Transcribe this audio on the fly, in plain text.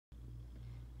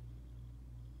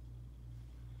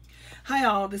Hi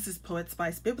all, this is Poet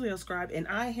Spice Biblioscribe, and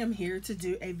I am here to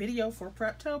do a video for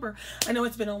Preptober. I know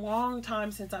it's been a long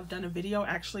time since I've done a video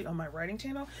actually on my writing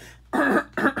channel.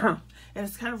 And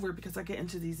it's kind of weird because I get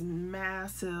into these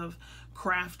massive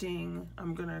crafting.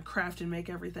 I'm going to craft and make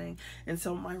everything. And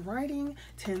so my writing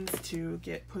tends to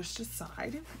get pushed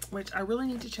aside, which I really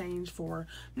need to change for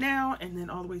now and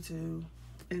then all the way to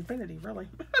infinity, really.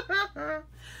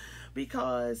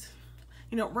 Because,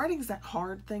 you know, writing is that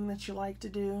hard thing that you like to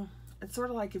do. It's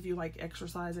sort of like if you like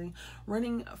exercising,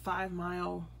 running a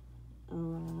 5-mile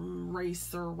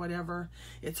race or whatever.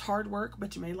 It's hard work,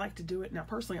 but you may like to do it. Now,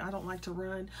 personally, I don't like to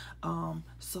run.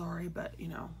 Sorry, but you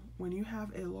know, when you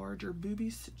have a larger booby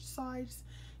size,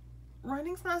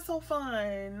 running's not so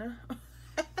fun.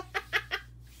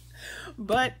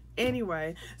 But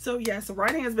anyway, so yes,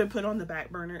 writing has been put on the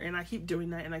back burner, and I keep doing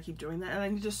that, and I keep doing that, and I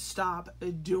need to stop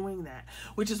doing that,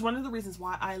 which is one of the reasons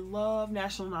why I love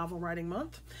National Novel Writing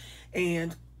Month.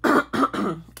 And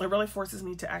it really forces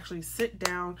me to actually sit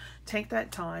down, take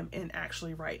that time, and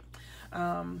actually write.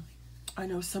 I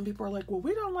know some people are like, well,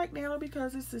 we don't like Nano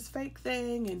because it's this fake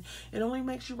thing and it only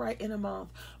makes you write in a month.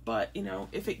 But, you know,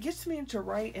 if it gets me to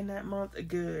write in that month,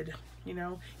 good. You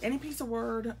know, any piece of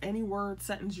word, any word,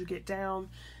 sentence you get down,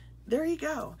 there you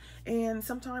go. And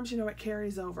sometimes, you know, it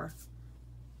carries over.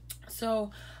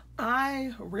 So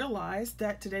I realized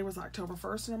that today was October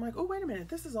 1st, and I'm like, oh, wait a minute,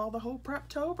 this is all the whole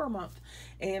Preptober month.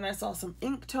 And I saw some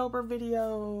Inktober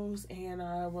videos, and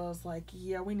I was like,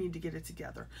 yeah, we need to get it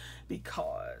together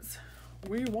because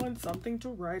we want something to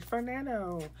write for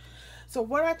Nano. So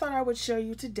what I thought I would show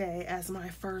you today as my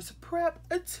first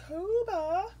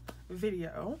Preptober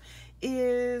video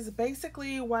is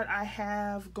basically what I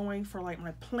have going for like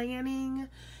my planning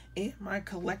and my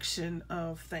collection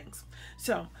of things.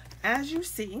 So as you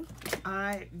see,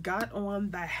 I got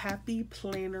on the Happy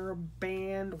Planner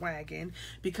bandwagon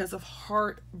because of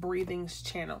Heart Breathing's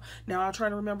channel. Now I'll try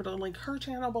to remember to link her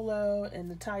channel below, and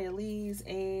Natalia Leigh's,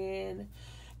 and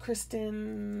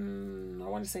Kristen, I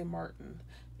want to say Martin.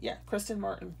 Yeah, Kristen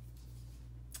Martin.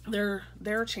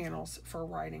 Their channels for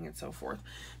writing and so forth,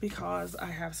 because I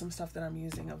have some stuff that I'm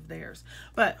using of theirs.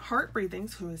 But Heart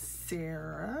Breathings, who is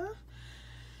Sarah,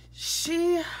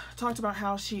 she talked about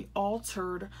how she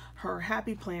altered her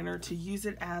Happy Planner to use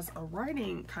it as a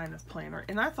writing kind of planner,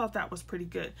 and I thought that was pretty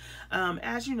good.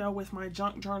 As you know, with my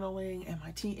junk journaling and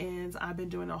my TNs, I've been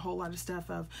doing a whole lot of stuff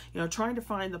of, you know, trying to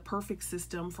find the perfect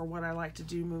system for what I like to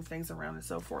do, move things around and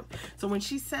so forth. So when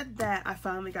she said that, I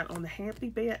finally got on the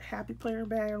Happy Planner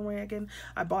bandwagon.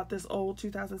 I bought this old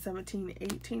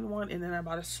 2017-18 one, and then I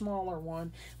bought a smaller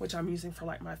one, which I'm using for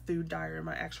like my food diary and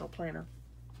my actual planner.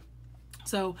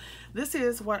 So this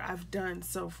is what I've done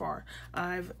so far.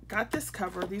 I've got this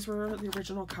cover. These were the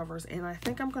original covers, and I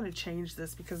think I'm going to change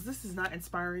this because this is not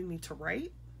inspiring me to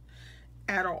write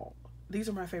at all. These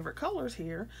are my favorite colors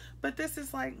here, but this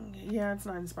is like, yeah, it's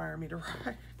not inspiring me to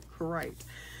write.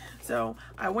 So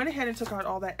I went ahead and took out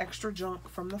all that extra junk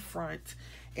from the front,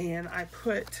 and I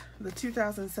put the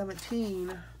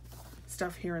 2017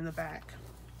 stuff here in the back.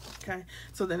 Okay,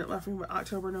 so then it left me with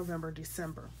October, November,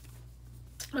 December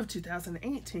of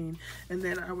 2018, and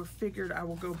then I figured I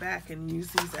will go back and use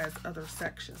these as other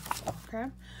sections. Okay,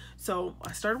 so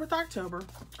I started with October.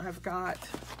 I've got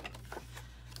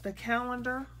the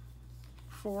calendar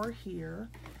for here,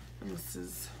 and this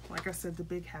is, like I said, the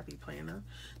big Happy Planner.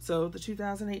 So the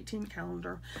 2018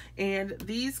 calendar, and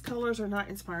these colors are not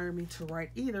inspiring me to write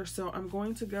either, so I'm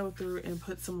going to go through and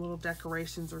put some little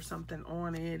decorations or something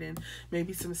on it, and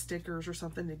maybe some stickers or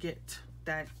something to get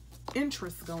that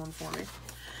interest going for me.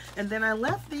 And then I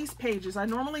left these pages. I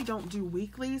normally don't do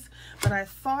weeklies, but I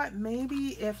thought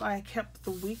maybe if I kept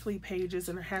the weekly pages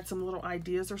and I had some little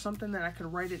ideas or something, that I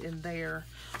could write it in there,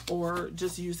 or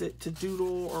just use it to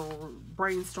doodle or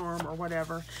brainstorm or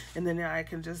whatever, and then I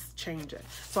can just change it.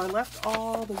 So I left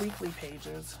all the weekly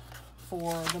pages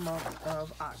for the month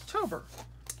of October.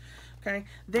 Okay,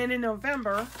 then in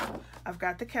November, I've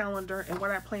got the calendar, and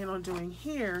what I plan on doing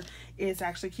here is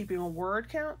actually keeping a word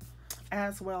count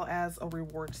as well as a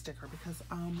reward sticker, because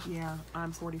yeah,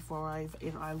 I'm 45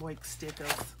 and I like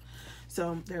stickers.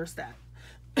 So there's that.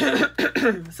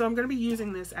 So I'm going to be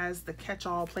using this as the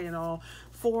catch-all, plan-all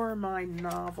for my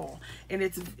novel, and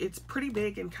it's pretty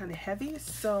big and kind of heavy,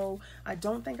 so I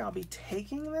don't think I'll be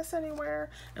taking this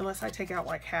anywhere unless I take out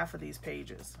like half of these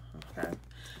pages. Okay,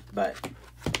 but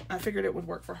I figured it would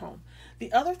work for home.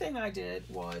 The other thing I did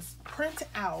was print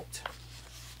out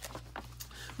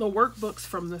the workbooks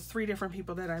from the 3 different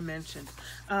people that I mentioned.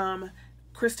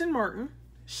 Kristen Martin,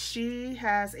 she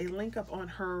has a link up on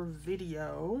her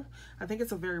video. I think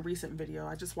it's a very recent video.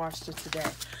 I just watched it today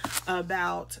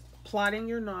about plotting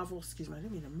your novel. Excuse me, I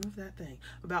didn't mean to move that thing.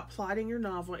 About plotting your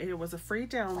novel. And it was a free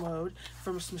download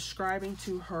from subscribing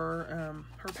to her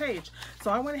her page.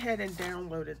 So I went ahead and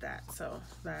downloaded that. So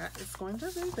that is going to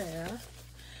be there.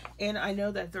 And I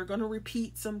know that they're going to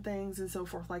repeat some things and so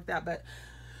forth like that. But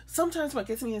sometimes what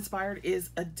gets me inspired is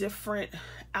a different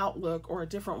outlook or a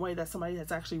different way that somebody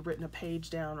has actually written a page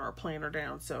down or a planner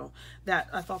down. So that,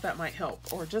 I thought that might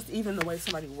help. Or just even the way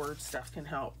somebody words stuff can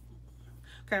help.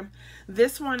 Okay,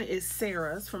 this one is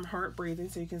Sarah's from Heart Breathing.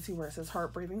 So you can see where it says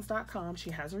heartbreathings.com. She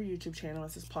has her YouTube channel.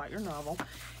 It says Plot Your Novel.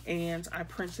 And I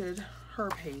printed her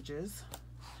pages.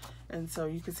 And so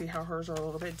you can see how hers are a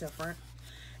little bit different.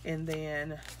 And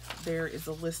then there is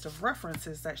a list of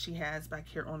references that she has back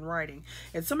here on writing.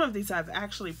 And some of these I've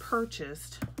actually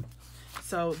purchased.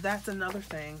 So that's another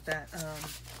thing that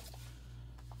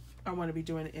I want to be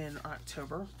doing in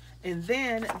October. And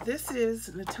then this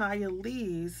is Natalia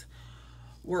Leigh's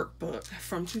workbook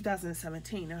from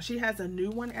 2017. Now she has a new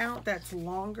one out that's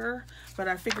longer, but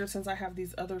I figured since I have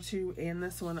these other two and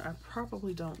this one, I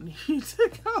probably don't need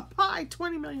to go buy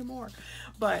 20 million more.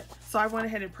 But so I went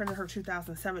ahead and printed her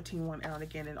 2017 one out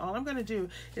again, and all I'm going to do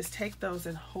is take those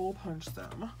and hole punch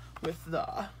them with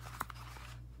the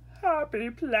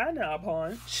Happy Planner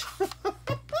Punch.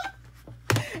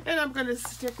 And I'm going to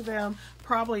stick them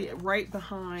probably right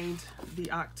behind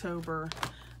the October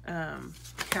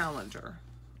calendar.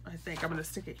 I think I'm going to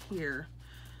stick it here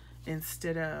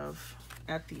instead of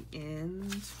at the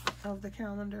end of the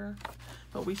calendar.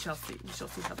 But we shall see. We shall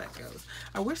see how that goes.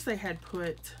 I wish they had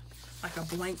put like a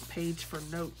blank page for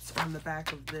notes on the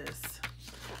back of this.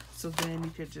 So then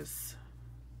you could just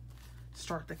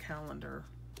start the calendar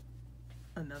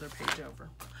another page over.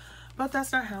 But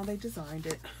that's not how they designed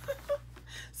it.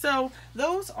 So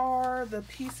those are the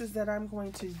pieces that I'm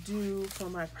going to do for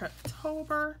my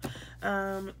Preptober.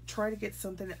 Try to get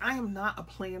something. I am not a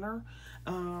planner.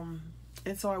 And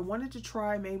so I wanted to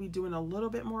try maybe doing a little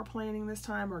bit more planning this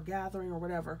time or gathering or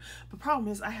whatever. The problem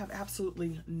is I have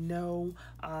absolutely no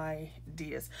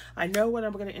ideas. I know what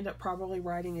I'm going to end up probably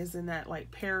writing is in that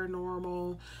like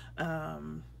paranormal,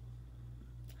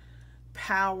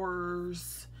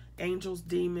 powers, angels,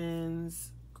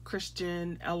 demons,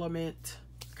 Christian element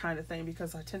kind of thing,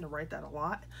 because I tend to write that a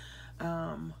lot,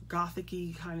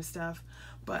 gothic-y kind of stuff,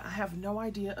 but I have no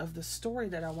idea of the story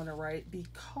that I want to write,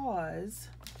 because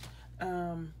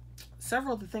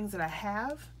several of the things that I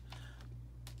have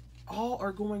all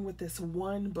are going with this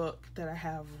one book that I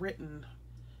have written,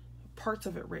 parts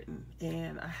of it written,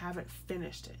 and I haven't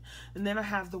finished it. And then I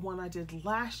have the one I did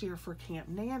last year for Camp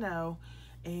Nano,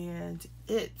 and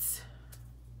it's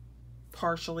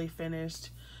partially finished,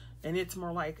 and it's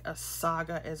more like a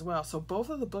saga as well. So both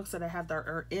of the books that I have that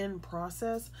are in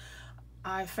process,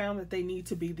 I found that they need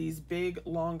to be these big,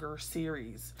 longer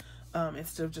series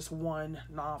instead of just one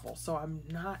novel. So I'm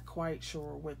not quite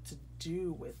sure what to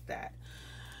do with that.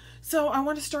 So I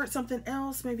want to start something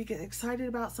else, maybe get excited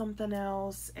about something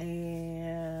else,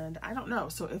 and I don't know.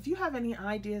 So if you have any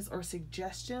ideas or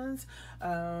suggestions,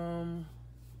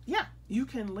 yeah, you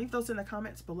can leave those in the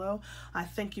comments below. I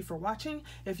thank you for watching.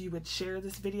 If you would share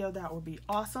this video, that would be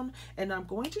awesome. And I'm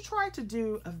going to try to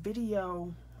do a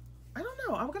video, I don't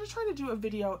know, I'm going to try to do a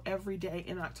video every day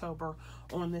in October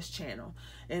on this channel.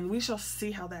 And we shall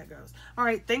see how that goes. All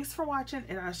right, thanks for watching,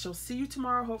 and I shall see you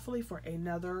tomorrow, hopefully, for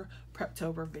another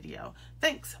Preptober video.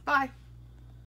 Thanks, bye.